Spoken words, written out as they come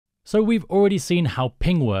So we've already seen how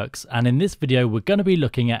ping works, and in this video we're going to be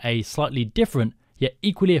looking at a slightly different yet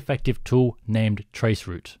equally effective tool named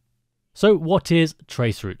Traceroute. So what is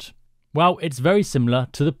Traceroute? Well, it's very similar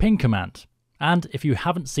to the ping command, and if you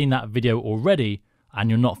haven't seen that video already and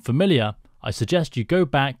you're not familiar, I suggest you go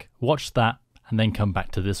back, watch that, and then come back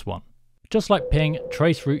to this one. Just like ping,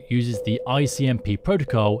 Traceroute uses the ICMP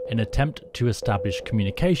protocol in an attempt to establish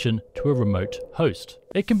communication to a remote host.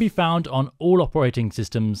 It can be found on all operating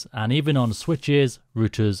systems and even on switches,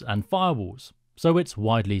 routers, and firewalls, so it's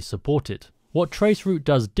widely supported. What Traceroute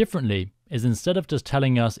does differently is instead of just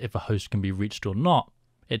telling us if a host can be reached or not,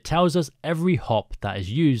 it tells us every hop that is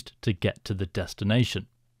used to get to the destination.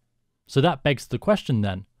 So that begs the question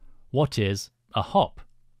then, what is a hop?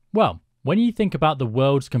 Well, when you think about the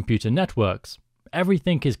world's computer networks,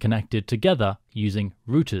 everything is connected together using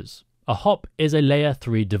routers. A hop is a layer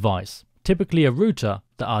 3 device, typically a router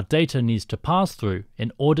that our data needs to pass through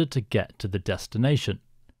in order to get to the destination.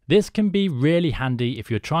 This can be really handy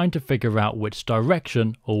if you're trying to figure out which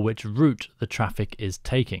direction or which route the traffic is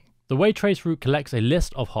taking. The way Traceroute collects a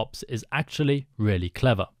list of hops is actually really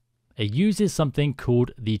clever. It uses something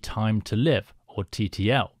called the time to live, or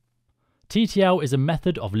TTL. TTL is a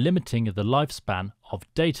method of limiting the lifespan of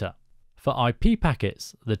data. For IP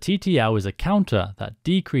packets, the TTL is a counter that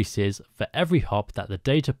decreases for every hop that the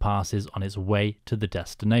data passes on its way to the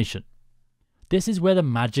destination. This is where the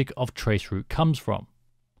magic of Traceroute comes from.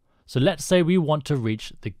 So let's say we want to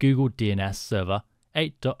reach the Google DNS server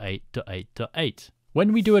 8.8.8.8.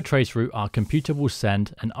 When we do a traceroute, our computer will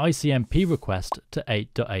send an ICMP request to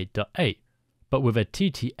 8.8.8, but with a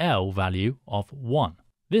TTL value of 1.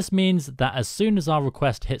 This means that as soon as our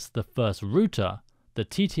request hits the first router, the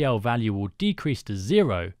TTL value will decrease to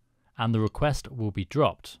 0 and the request will be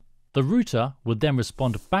dropped. The router would then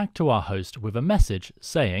respond back to our host with a message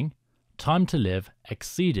saying, "Time to live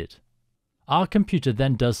exceeded." Our computer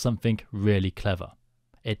then does something really clever.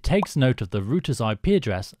 It takes note of the router's IP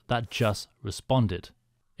address that just responded.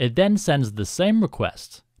 It then sends the same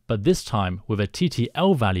request, but this time with a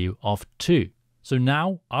TTL value of 2. So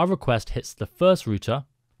now our request hits the first router,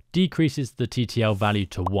 decreases the TTL value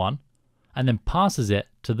to 1, and then passes it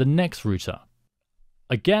to the next router.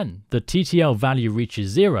 Again, the TTL value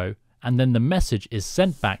reaches 0, and then the message is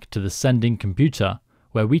sent back to the sending computer,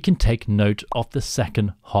 where we can take note of the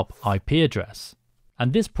second hop IP address.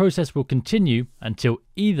 And this process will continue until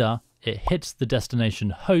either it hits the destination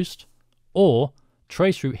host or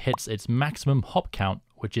Traceroute hits its maximum hop count,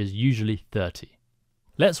 which is usually 30.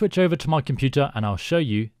 Let's switch over to my computer and I'll show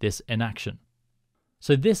you this in action.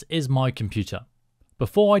 So this is my computer.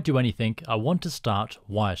 Before I do anything, I want to start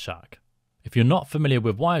Wireshark. If you're not familiar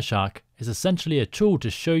with Wireshark, it's essentially a tool to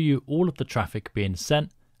show you all of the traffic being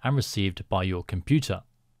sent and received by your computer.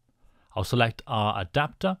 I'll select our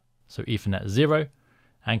adapter, so Ethernet 0,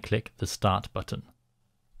 and click the Start button.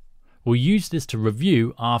 We'll use this to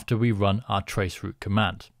review after we run our Traceroute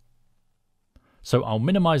command. So I'll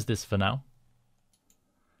minimize this for now.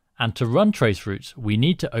 And to run Traceroute, we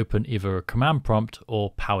need to open either a command prompt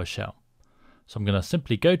or PowerShell. So I'm going to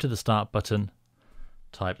simply go to the Start button,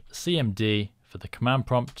 type CMD for the command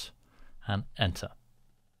prompt, and enter.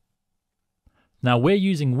 Now we're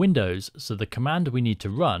using Windows, so the command we need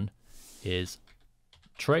to run is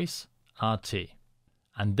traceRT,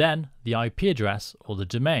 and then the IP address or the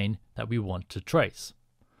domain that we want to trace.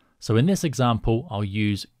 So in this example, I'll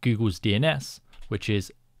use Google's DNS, which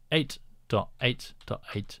is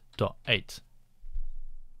 8.8.8.8.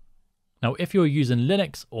 Now, if you're using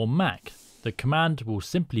Linux or Mac, the command will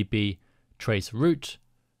simply be traceroute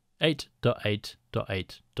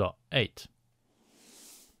 8.8.8.8.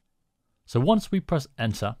 So once we press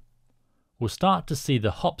enter, we'll start to see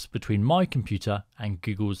the hops between my computer and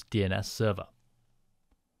Google's DNS server.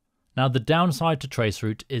 Now the downside to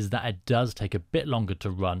Traceroute is that it does take a bit longer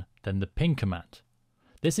to run than the ping command.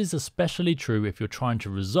 This is especially true if you're trying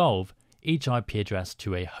to resolve each IP address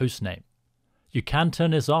to a hostname. You can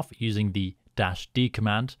turn this off using the -d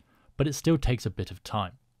command, but it still takes a bit of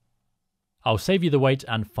time. I'll save you the wait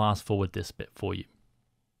and fast forward this bit for you.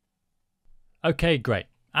 Okay, great.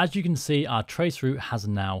 As you can see, our Traceroute has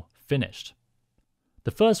now finished.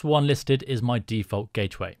 The first one listed is my default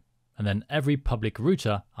gateway, and then every public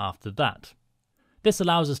router after that. This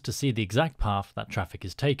allows us to see the exact path that traffic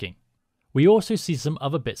is taking. We also see some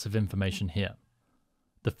other bits of information here.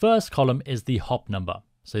 The first column is the hop number,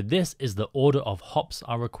 so this is the order of hops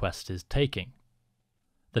our request is taking.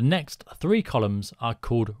 The next 3 columns are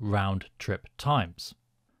called round trip times.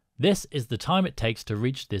 This is the time it takes to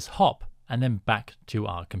reach this hop and then back to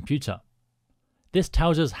our computer. This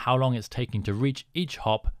tells us how long it's taking to reach each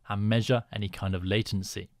hop and measure any kind of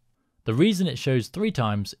latency. The reason it shows 3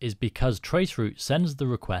 times is because Traceroute sends the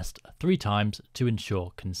request 3 times to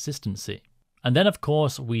ensure consistency. And then of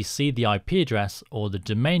course we see the IP address or the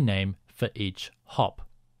domain name for each hop.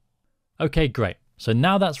 Okay, great. So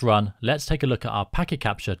now that's run, let's take a look at our packet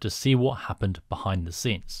capture to see what happened behind the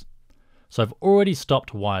scenes. So I've already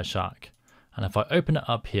stopped Wireshark, and if I open it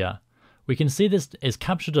up here, we can see this is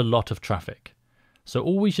captured a lot of traffic. So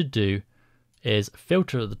all we should do is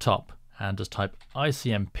filter at the top and just type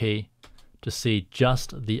ICMP to see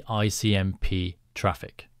just the ICMP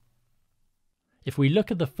traffic. If we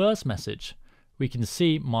look at the first message, we can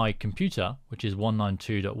see my computer, which is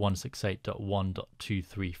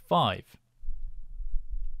 192.168.1.235,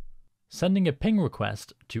 sending a ping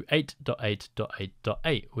request to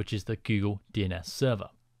 8.8.8.8, which is the Google DNS server.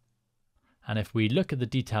 And if we look at the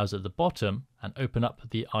details at the bottom and open up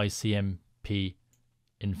the ICMP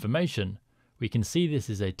information, we can see this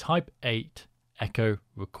is a type 8 echo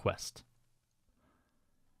request.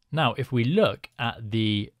 Now, if we look at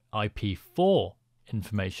the IP4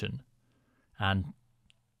 information and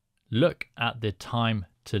look at the time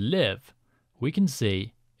to live, we can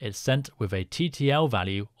see it's sent with a TTL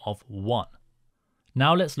value of 1.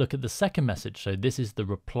 Now let's look at the second message. So this is the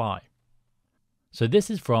reply. So this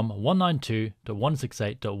is from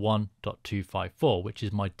 192.168.1.254, which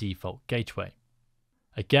is my default gateway.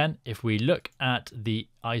 Again, if we look at the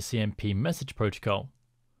ICMP message protocol,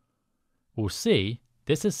 we'll see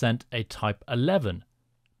this has sent a type 11,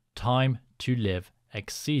 time to live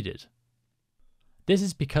exceeded. This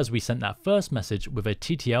is because we sent that first message with a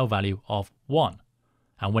TTL value of 1,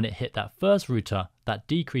 and when it hit that first router, that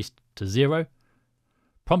decreased to 0,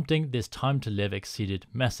 prompting this time to live exceeded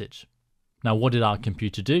message. Now what did our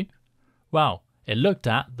computer do? Well, it looked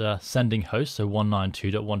at the sending host, so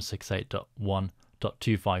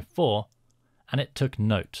 192.168.1.254, and it took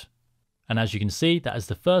note. And as you can see, that is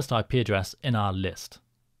the first IP address in our list.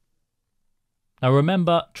 Now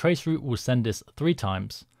remember, Traceroute will send this 3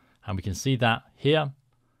 times, and we can see that here,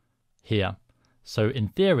 here. So in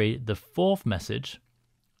theory, the fourth message,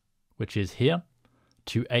 which is here,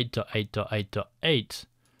 to 8.8.8.8,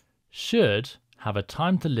 should have a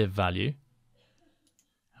time to live value,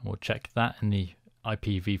 and we'll check that in the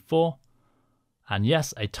IPv4, and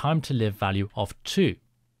yes, a time to live value of 2.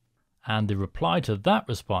 And the reply to that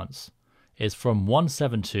response is from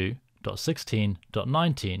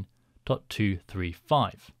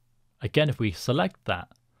 172.16.19.235. Again, if we select that,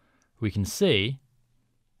 we can see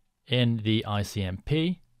in the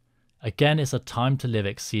ICMP, again, it's a time to live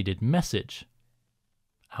exceeded message.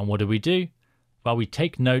 And what do? Well, we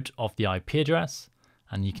take note of the IP address,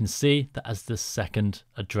 and you can see that as the second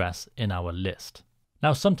address in our list.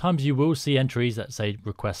 Now, sometimes you will see entries that say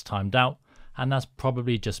request timed out, and that's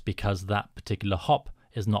probably just because that particular hop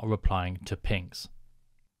is not replying to pings.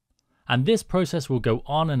 And this process will go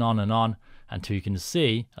on and on and on until you can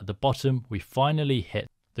see at the bottom we finally hit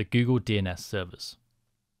the Google DNS servers.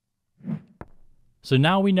 So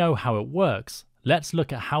now we know how it works, let's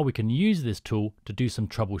look at how we can use this tool to do some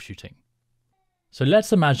troubleshooting. So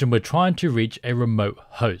let's imagine we're trying to reach a remote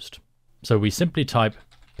host. So we simply type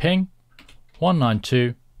ping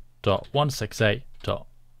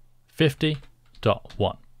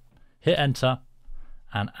 192.168.50.1. Hit enter,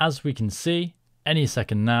 and as we can see, any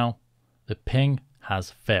second now, the ping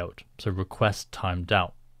has failed, so request timed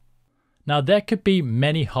out. Now there could be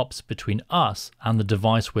many hops between us and the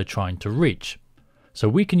device we're trying to reach, so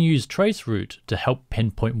we can use Traceroute to help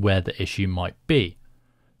pinpoint where the issue might be.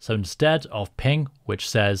 So instead of ping, which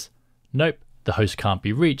says, nope, the host can't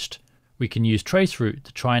be reached, we can use Traceroute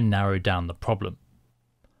to try and narrow down the problem.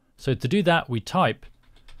 So to do that, we type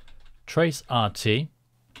traceRT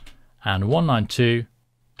and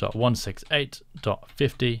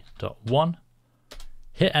 192.168.50.1,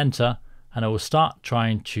 hit enter, and it will start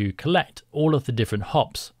trying to collect all of the different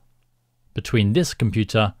hops between this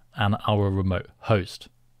computer and our remote host.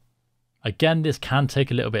 Again, this can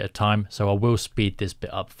take a little bit of time, so I will speed this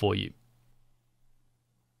bit up for you.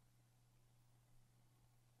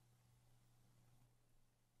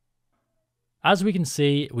 As we can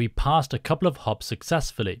see, we passed a couple of hops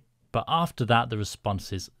successfully, but after that the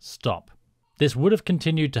responses stop. This would have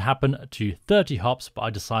continued to happen to 30 hops, but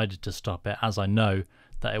I decided to stop it as I know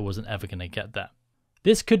that it wasn't ever going to get there.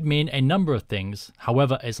 This could mean a number of things,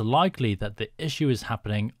 however it's likely that the issue is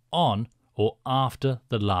happening on or after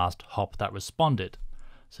the last hop that responded,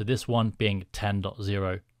 so this one being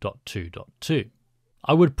 10.0.2.2.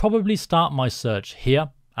 I would probably start my search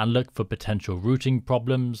here and look for potential routing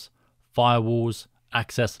problems, firewalls,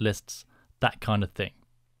 access lists, that kind of thing.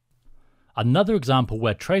 Another example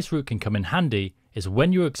where Traceroute can come in handy is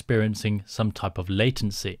when you're experiencing some type of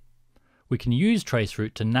latency. we can use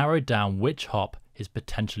Traceroute to narrow down which hop is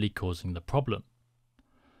potentially causing the problem.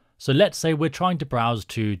 So let's say we're trying to browse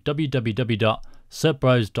to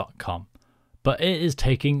www.certbros.com, but it is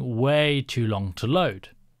taking way too long to load.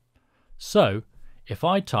 So if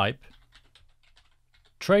I type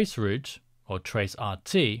traceroute or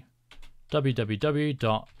traceRT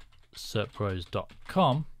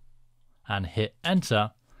www.certbros.com and hit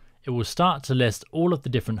enter, it will start to list all of the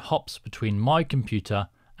different hops between my computer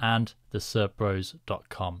and the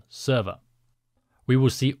certbros.com server. We will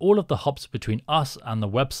see all of the hops between us and the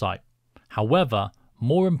website. However,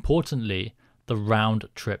 more importantly, the round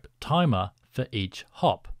trip timer for each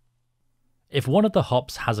hop. If one of the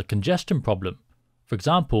hops has a congestion problem, for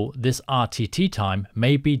example, this RTT time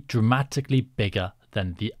may be dramatically bigger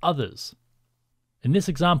than the others. In this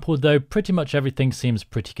example though, pretty much everything seems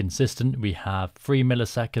pretty consistent. We have 3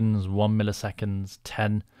 milliseconds, 1 milliseconds,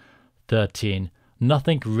 10, 13,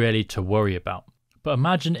 nothing really to worry about. But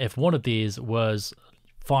imagine if one of these was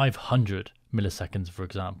 500 milliseconds, for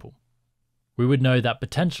example. We would know that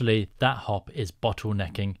potentially that hop is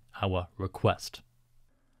bottlenecking our request.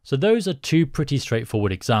 So those are two pretty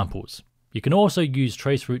straightforward examples. You can also use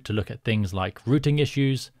Traceroute to look at things like routing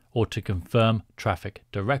issues or to confirm traffic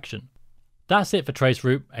direction. That's it for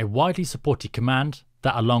Traceroute, a widely supported command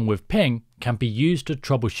that along with ping can be used to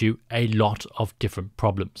troubleshoot a lot of different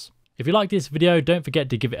problems. If you like this video, don't forget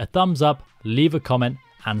to give it a thumbs up, leave a comment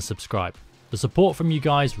and subscribe. The support from you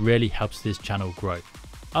guys really helps this channel grow.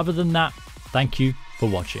 Other than that, thank you for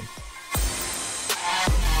watching.